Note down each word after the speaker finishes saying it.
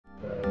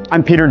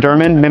I'm Peter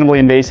Derman, minimally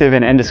invasive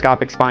and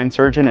endoscopic spine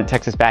surgeon at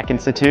Texas Back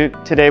Institute.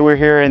 Today we're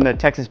here in the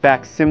Texas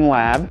Back Sim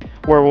Lab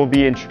where we'll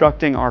be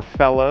instructing our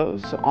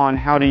fellows on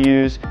how to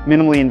use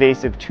minimally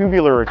invasive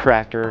tubular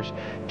retractors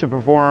to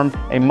perform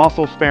a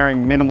muscle-sparing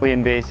minimally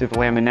invasive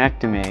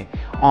laminectomy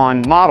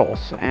on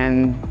models.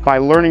 And by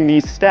learning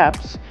these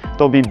steps,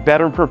 they'll be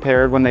better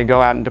prepared when they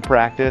go out into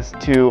practice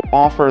to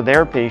offer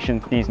their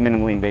patients these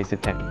minimally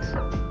invasive techniques.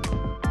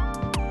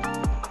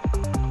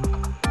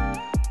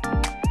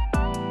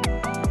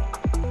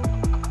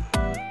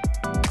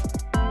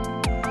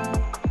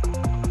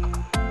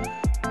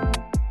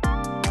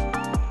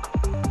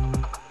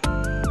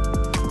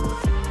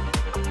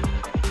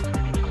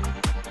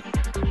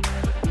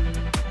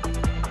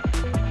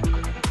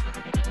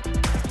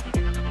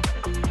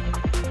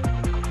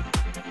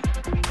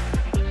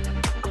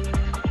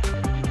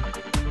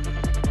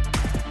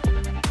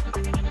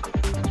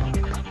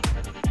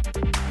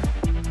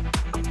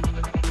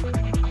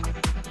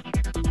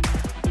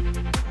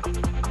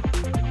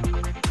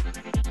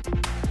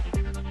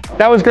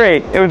 That was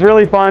great. It was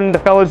really fun. The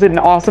fellows did an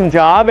awesome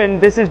job, and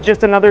this is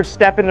just another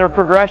step in their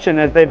progression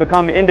as they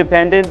become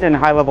independent and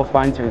high-level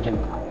spine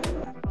surgeons.